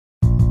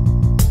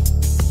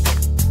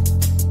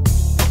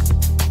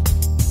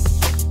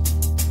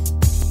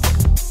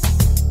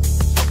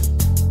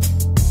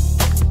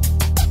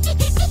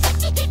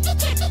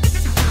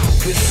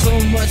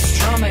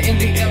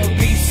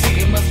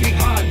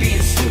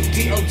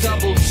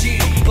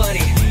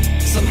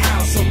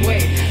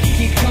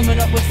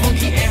up with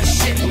funky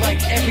ass shit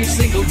like every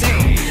single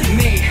day.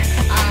 Me,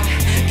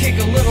 I kick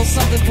a little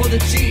something for the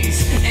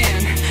G's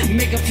and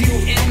make a few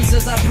M's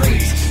as I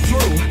breeze through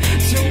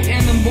 2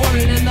 in the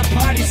morning and the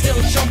party's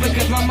still jumping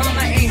cause my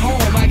mama ain't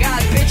home. I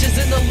got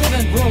bitches in the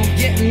living room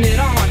getting it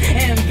on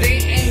and they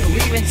ain't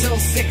leaving till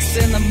 6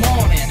 in the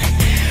morning.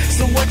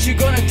 So what you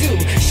gonna do?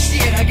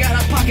 Shit, I got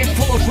a pocket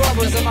full of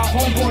rubbers and my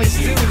homeboys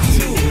do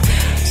too.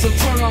 So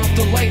turn off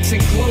the lights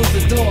and close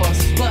the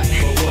doors. But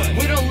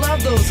we don't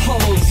love those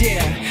hoes,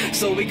 yeah.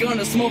 So we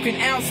gonna smoke an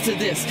ounce to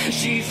this.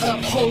 She's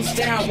up, hoes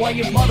down, while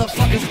you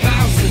motherfuckers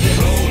bounce to this.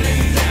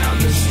 Rolling down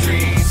the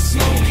street,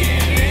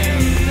 smoking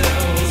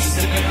windows,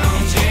 sipping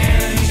on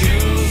gin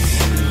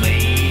juice,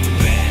 laid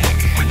back,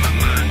 with my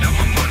mind on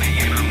my money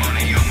and my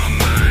money on my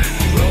mind.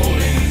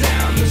 Rolling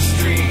down the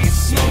street,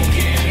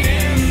 smoking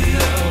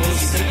windows,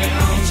 sipping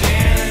on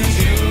gin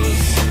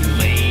juice,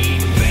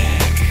 laid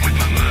back, with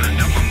my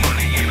mind on my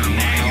money and my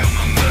money on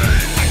my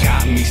mind. I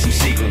got me some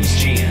Seagram's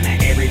gin.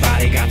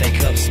 Everybody got their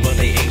cups, but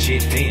they ain't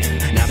shit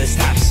thin. Now this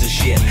types of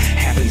shit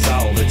happens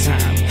all the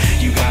time.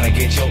 You gotta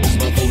get yours,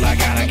 but fool, I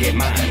gotta get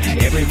mine.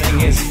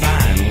 Everything is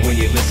fine when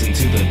you listen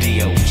to the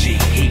D.O.G.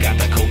 He got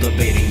the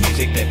cultivating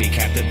music that be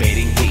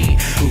captivating. He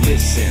who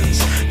listens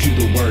to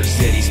the words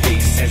that he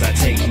speaks. As I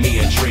take me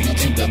a drink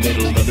to the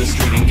middle of the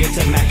street and get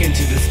to mackin'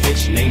 to this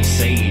bitch named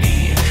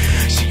Sadie.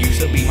 She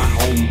used to be my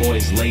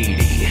homeboy's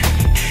lady.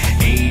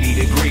 80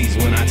 degrees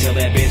when I tell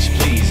that bitch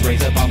please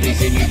raise up all these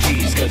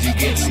NUGs cause you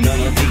get none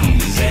of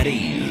these at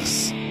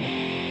ease.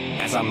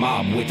 As I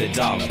mob with the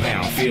dog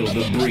pound, feel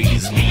the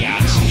breeze,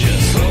 biatch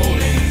just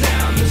rolling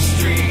down the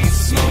street,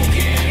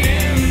 smoking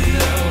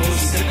windows,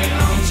 sipping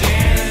on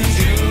gin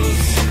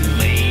juice,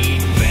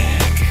 laid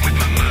back, with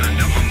my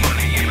mind on my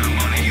money and my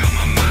money on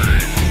my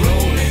mind.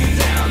 Rolling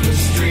down the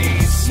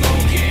street,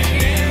 smoking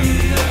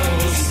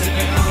windows,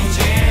 sipping on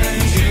gin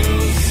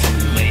juice,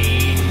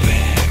 laid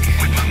back,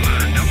 with my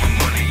mind on my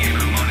money and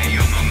my money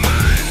on my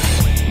mind.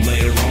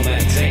 Later on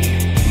that day,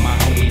 my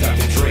homie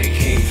Dr. Dre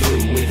came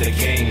through with a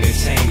gang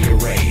that's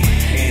Tangeray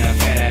and a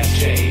fat ass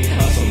J.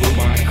 Hustle move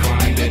my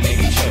crime that made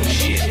me choke.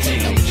 Shit,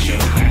 ain't no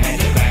joke. I had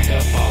to back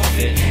up off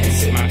it and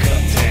sit my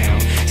cup down.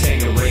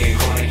 Tangeray and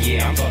chronic,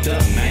 yeah, I'm fucked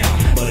up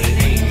now, but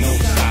it ain't no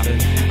stopping.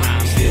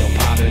 I'm still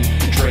popping.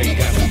 Dre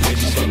got some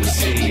bitches from the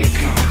city of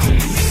Compton.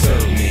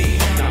 Serve me,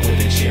 not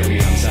with a cherry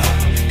on top.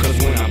 Cause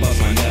when I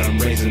bust my nut, I'm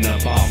raising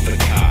up off the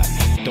cot.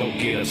 Don't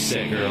get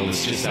upset, girl,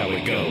 it's just how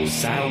it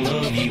goes. I don't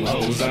love you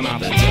hoes, I'm out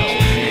the door.